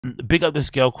big up this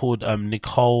girl called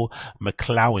Nicole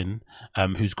McLaughlin,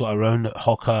 who's got her own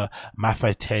HOKA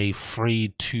MAFATE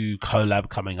THREE2 collab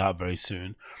coming out very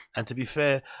soon. And to be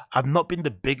fair, I've not been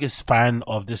the biggest fan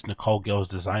of this Nicole girl's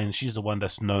design. She's the one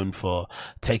that's known for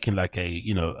taking like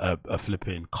a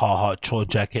flipping Carhartt chore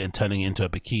jacket and turning it into a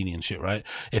bikini and shit, right?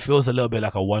 It feels a little bit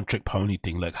like a one-trick pony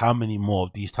thing. Like, how many more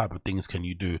of these type of things can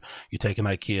you do? You take an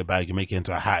IKEA bag, you make it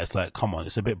into a hat. It's like, come on,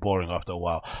 it's a bit boring after a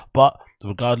while. But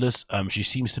regardless, she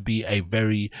seems to be a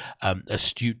very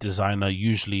astute designer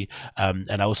usually,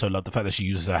 and I also love the fact that she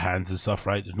uses her hands and stuff,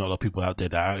 right? There's not a lot of people out there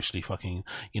that are actually fucking,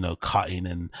 cutting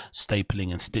and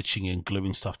stapling and stitching and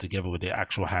gluing stuff together with their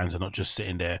actual hands and not just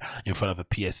sitting there in front of a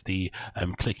PSD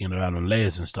and clicking around on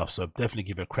layers and stuff. So definitely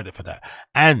give her credit for that.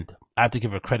 And I have to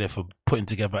give her credit for putting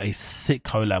together a sick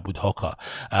collab with HOKA.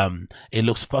 It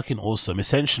looks fucking awesome.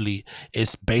 Essentially,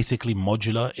 it's basically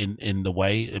modular in the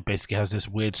way it basically has this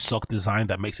weird sock design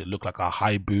that makes it look like a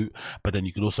high boot, but then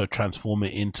you can also transform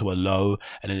it into a low,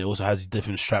 and then it also has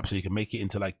different straps, so you can make it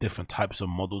into like different types of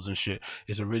models and shit.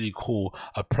 It's a really cool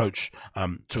approach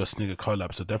to a sneaker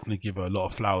collab. So definitely give her a lot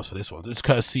of flowers for this one. It's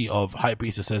courtesy of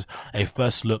Hypebeast. It says a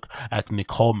first look at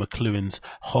Nicole McLaughlin's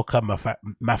HOKA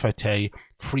MAFATE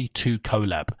THREE2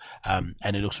 collab,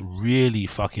 and it looks really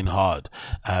fucking hard.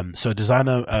 So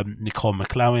designer Nicole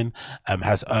McLaughlin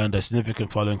has earned a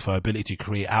significant following for her ability to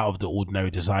create out of the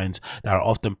ordinary designs that are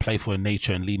often playful in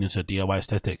nature and lean into a DIY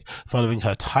aesthetic. Following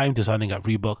her time designing at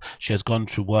Reebok, she has gone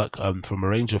to work from a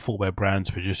range of footwear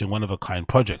brands, producing one-of-a-kind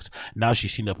projects. Now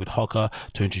she's teamed up with HOKA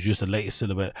to introduce the latest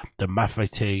silhouette, the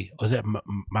MAFATE,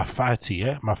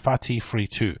 MAFATE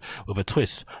THREE2, with a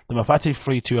twist. The MAFATE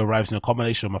THREE2 arrives in a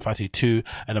combination of MAFATE 2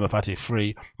 and the MAFATE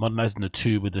 3, modernizing the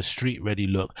two with a street-ready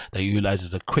look that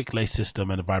utilizes a quick lace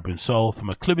system and a vibrant sole. From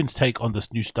McLaughlin's take on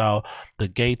this new style, the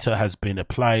gaiter has been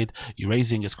applied,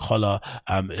 erasing its collar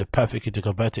perfectly to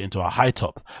convert it into a high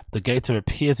top. The gaiter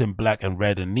appears in black and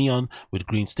red and neon with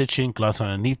green stitching. Glancing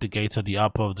underneath the gaiter, the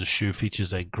upper of the shoe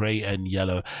features a grey and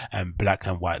yellow and black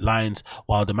and white lines,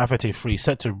 while the MAFATE 3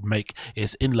 set to make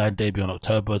its inline debut on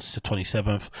October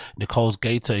 27th. Nicole's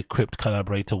gaiter equipped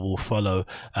collaborator will follow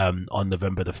on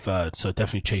November the 3rd. So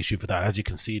definitely chase you for that. As you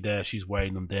can see there, she's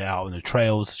wearing them there out on the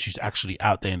trails. She's actually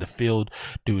out there in the field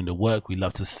doing the work. We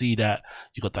love to see that.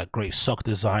 You got that great sock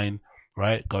design,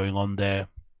 right, going on there.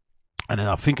 And then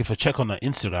I think if I check on her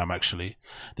Instagram, actually,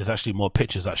 there's actually more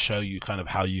pictures that show you kind of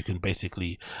how you can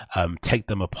basically take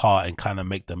them apart and kind of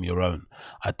make them your own.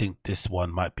 I think this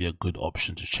one might be a good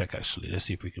option to check, actually. Let's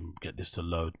see if we can get this to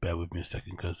load. Bear with me a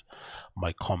second because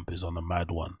my comp is on a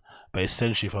mad one. But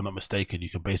essentially, if I'm not mistaken, you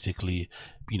can basically,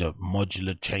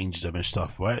 modular change them and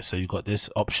stuff, right? So you got this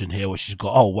option here, which you've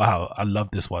got, oh wow, I love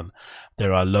this one.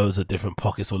 There are loads of different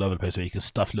pockets all over the place where you can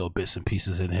stuff little bits and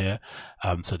pieces in here.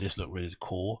 So this look really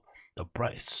cool. The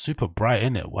bright, super bright,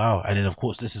 isn't it? Wow. And then of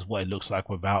course this is what it looks like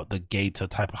without the gaiter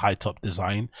type of high top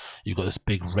design. You got this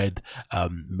big red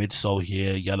midsole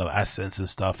here, yellow accents and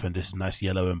stuff, and this nice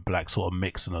yellow and black sort of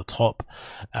mix on the top.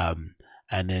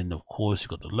 And then of course you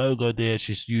got the logo there.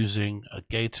 She's using a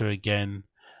gaiter again,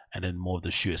 and then more of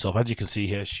the shoe itself. As you can see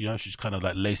here, she's kind of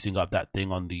like lacing up that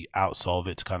thing on the outsole of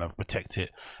it to kind of protect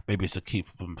it. Maybe it's to keep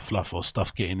from fluff or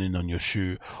stuff getting in on your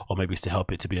shoe, or maybe it's to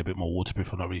help it to be a bit more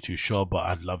waterproof. I'm not really too sure, but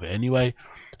I'd love it anyway.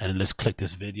 And then let's click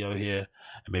this video here,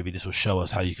 and maybe this will show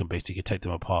us how you can basically take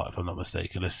them apart, if I'm not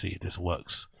mistaken. Let's see if this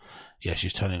works. Yeah,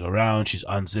 she's turning around, she's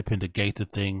unzipping the gaiter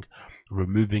thing,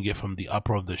 removing it from the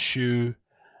upper of the shoe,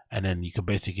 and then you can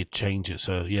basically change it.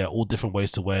 So yeah, all different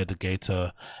ways to wear the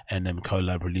gaiter, and then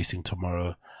collab releasing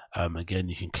tomorrow. Again,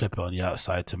 you can clip it on the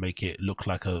outside to make it look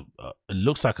like it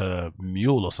looks like a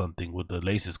mule or something with the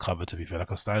laces covered, to be fair,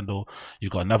 like a sandal. You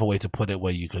got another way to put it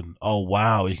where you can, oh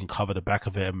wow, you can cover the back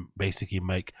of it and basically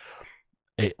make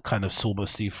it kind of silver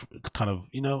see kind of,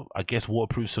 I guess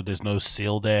waterproof, so there's no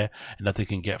seal there and nothing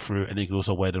can get through. And you can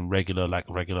also wear them regular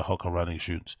HOKA running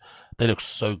shoes. They look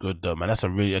so good though, man. That's a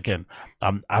really, again,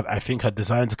 I think her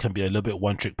designs can be a little bit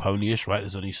one-trick pony-ish, right?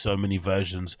 There's only so many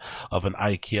versions of an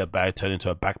IKEA bag turned into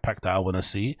a backpack that I want to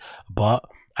see, but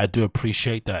I do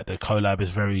appreciate that the collab is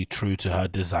very true to her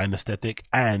design aesthetic,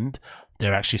 and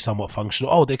they're actually somewhat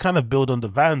functional. Oh, they kind of build on the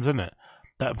Vans, isn't it?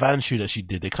 That Van shoe that she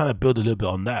did, they kind of build a little bit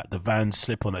on that. The Van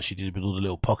slip-on that she did with all the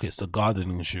little pockets, the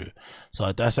gardening shoe.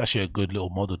 So that's actually a good little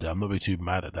model there. I'm not really too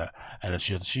mad at that. And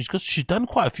she's done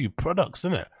quite a few products,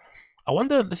 isn't it? I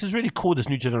wonder, this is really cool, this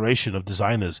new generation of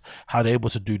designers, how they're able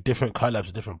to do different collabs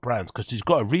with different brands. Because she's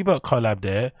got a Reebok collab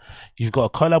there, you've got a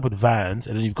collab with Vans,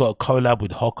 and then you've got a collab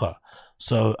with HOKA.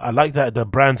 So I like that the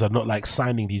brands are not like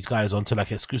signing these guys onto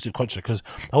like exclusive contract, because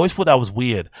I always thought that was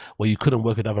weird where you couldn't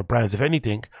work with other brands. If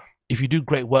anything, if you do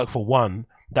great work for one,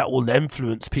 that will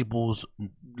influence people's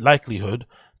likelihood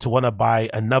to want to buy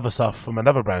another stuff from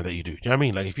another brand that you do. Do you know what I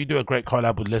mean? Like if you do a great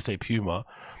collab with, let's say, Puma,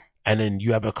 and then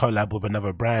you have a collab with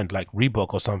another brand like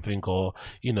Reebok or something, or,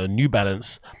 you know, New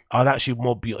Balance, I'd actually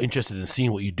more be interested in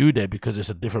seeing what you do there, because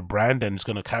it's a different brand and it's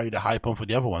going to carry the hype on for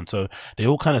the other one. So they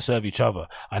all kind of serve each other.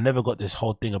 I never got this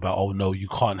whole thing about, oh no, you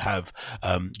can't have,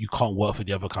 you can't work for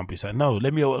the other company. So no,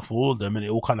 let me work for all of them, and it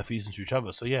all kind of feeds into each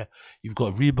other. So yeah, you've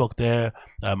got Reebok there.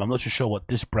 I'm not too sure what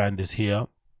this brand is here.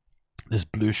 This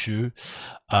blue shoe.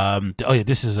 Oh yeah,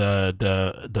 this is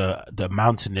the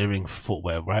mountaineering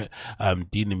footwear, right?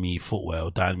 Dynami footwear,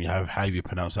 or Dynami, how you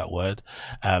pronounce that word.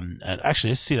 And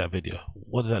actually, let's see that video.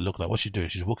 What does that look like? What's she doing?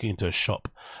 She's walking into a shop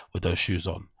with those shoes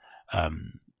on.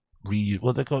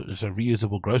 What they call it? It's a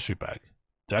reusable grocery bag.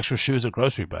 The actual shoe is a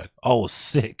grocery bag. Oh,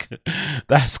 sick.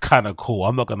 That's kind of cool.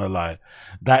 I'm not gonna lie,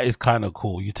 that is kind of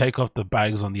cool. You take off the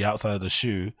bags on the outside of the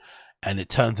shoe, and it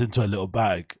turns into a little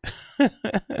bag.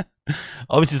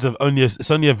 Obviously,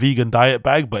 it's only a vegan diet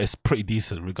bag, but it's pretty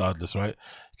decent regardless, right?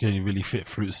 You can really fit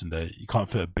fruits in there. You can't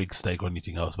fit a big steak or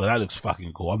anything else, but that looks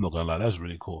fucking cool. I'm not gonna lie, that's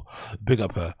really cool. Big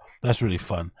up her. That's really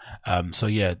fun. So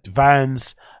yeah,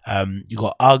 Vans. You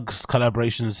got Uggs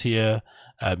collaborations here.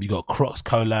 You got Crocs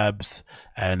collabs,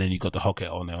 and then you got the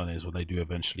HOKA ones when they do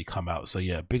eventually come out. So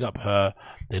yeah, big up her.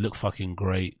 They look fucking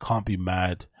great. Can't be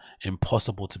mad.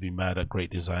 Impossible to be mad at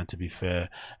great design, to be fair,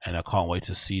 and I can't wait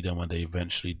to see them when they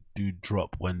eventually do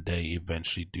drop. And then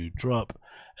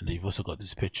you've also got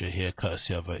this picture here,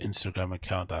 courtesy of an Instagram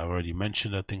account that I already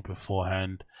mentioned, I think,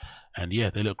 beforehand. And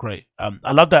yeah, they look great.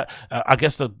 I love that. I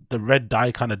guess the red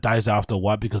dye kind of dies after a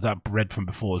while, because that red from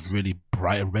before was really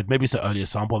bright and red. Maybe it's an earlier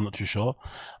sample, I'm not too sure,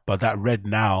 but that red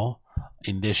now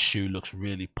in this shoe looks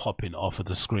really popping off of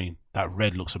the screen. That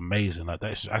red looks amazing. Like,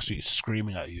 that's actually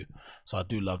screaming at you. So I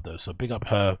do love those. So big up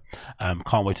her.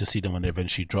 Can't wait to see them when they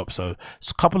eventually drop. So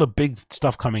it's a couple of big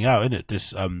stuff coming out, isn't it,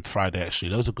 this Friday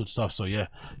actually. Those are good stuff. So yeah,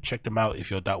 check them out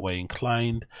if you're that way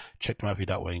inclined. I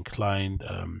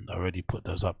already put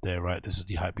those up there, right? This is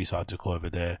the Hypebeast article over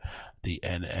there, the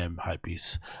NM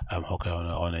Hypebeast HOKA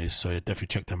ones. So yeah, definitely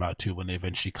check them out too when they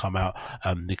eventually come out.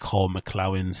 Nicole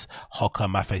McLaughlin's HOKA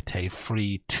MAFATE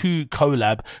 3-2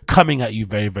 collab coming at you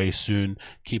very, very soon.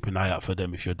 Keep an eye out for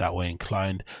them if you're that way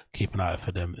inclined. Keep an eye out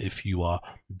for them if you are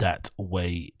that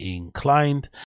way inclined.